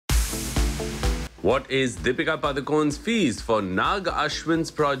What is Deepika Padukone's fees for Nag Ashwin's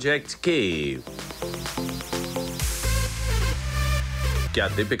project K? क्या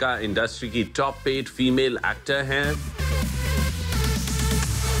Deepika industry की top paid female actor हैं?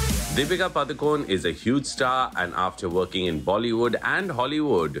 Deepika Padukone is a huge star and after working in Bollywood and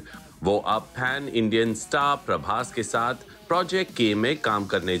Hollywood, वो अब pan Indian star Prabhas के साथ project के में काम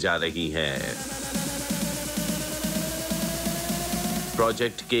करने जा रही हैं।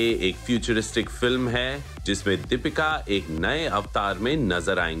 प्रोजेक्ट के एक फ्यूचरिस्टिक फिल्म है जिसमें दीपिका एक नए अवतार में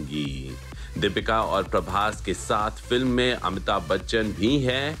नजर आएंगी। दीपिका और प्रभास के साथ फिल्म में अमिताभ बच्चन भी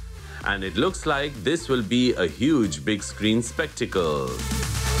हैं and it looks like this will be a huge big screen spectacle.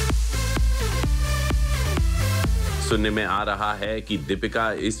 सुनने में आ रहा है कि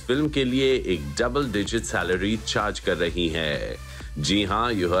दीपिका इस फिल्म के लिए एक डबल डिजिट सैलरी चार्ज कर रही है। जी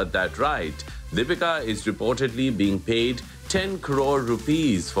हाँ, you heard that right. Deepika is reportedly being paid 10 crore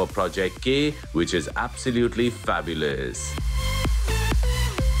rupees for Project K, which is absolutely fabulous.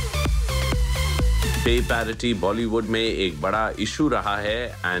 Pay parity Bollywood में एक बड़ा इशू रहा है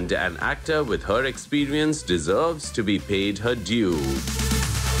and an actor with her experience deserves to be paid her due.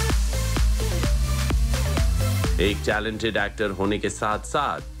 एक talented actor होने के साथ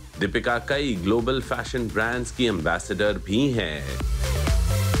साथ दीपिका कई ग्लोबल फैशन ब्रांड्स की एम्बेसडर भी हैं।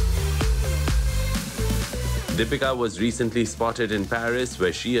 Deepika was recently spotted in Paris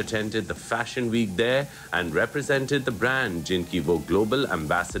where she attended the fashion week there and represented the brand जिनकी वो global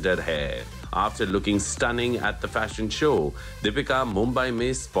ambassador है। After looking stunning at the fashion show, Deepika Mumbai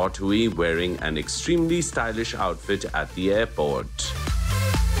में spot हुई wearing an extremely stylish outfit at the airport.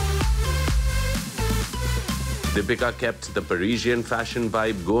 Deepika kept the Parisian fashion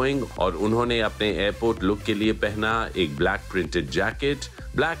vibe going और उन्होंने अपने airport look के लिए पहना एक black printed jacket,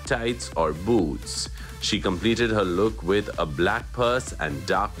 black tights और boots. She completed her look with a black purse and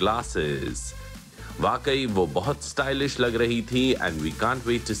dark glasses. वाकई वो बहुत stylish लग रही थी and we can't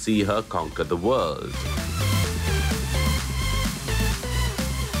wait to see her conquer the world.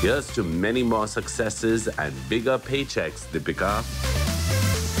 Here's to many more successes and bigger paychecks, Deepika.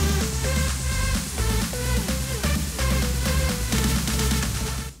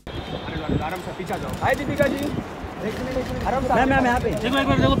 आराम से पीछे जाओ। हाय दीपिका जी। आराम से। मैम यहाँ पे। एक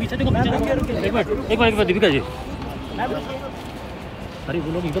बार देखो पीछे देखो पीछे। एक बार दीपिका जी। अरे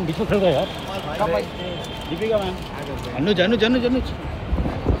वो लोग एकदम बीच में खड़े हो गए यार। दीपिका मैम। अनुज।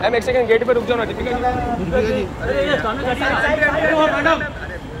 मैम एक सेकंड गेट पे रुक जाओ ना दीपिका जी। अरे सामने गाड़ी है। मैडम।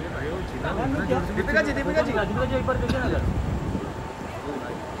 दीपिका जी एक बार देखिए ना।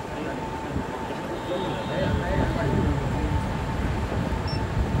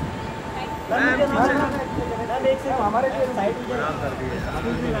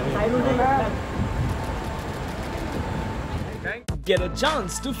 Get a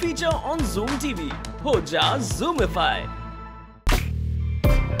chance to feature on Zoom TV. Ho ja Zoomify.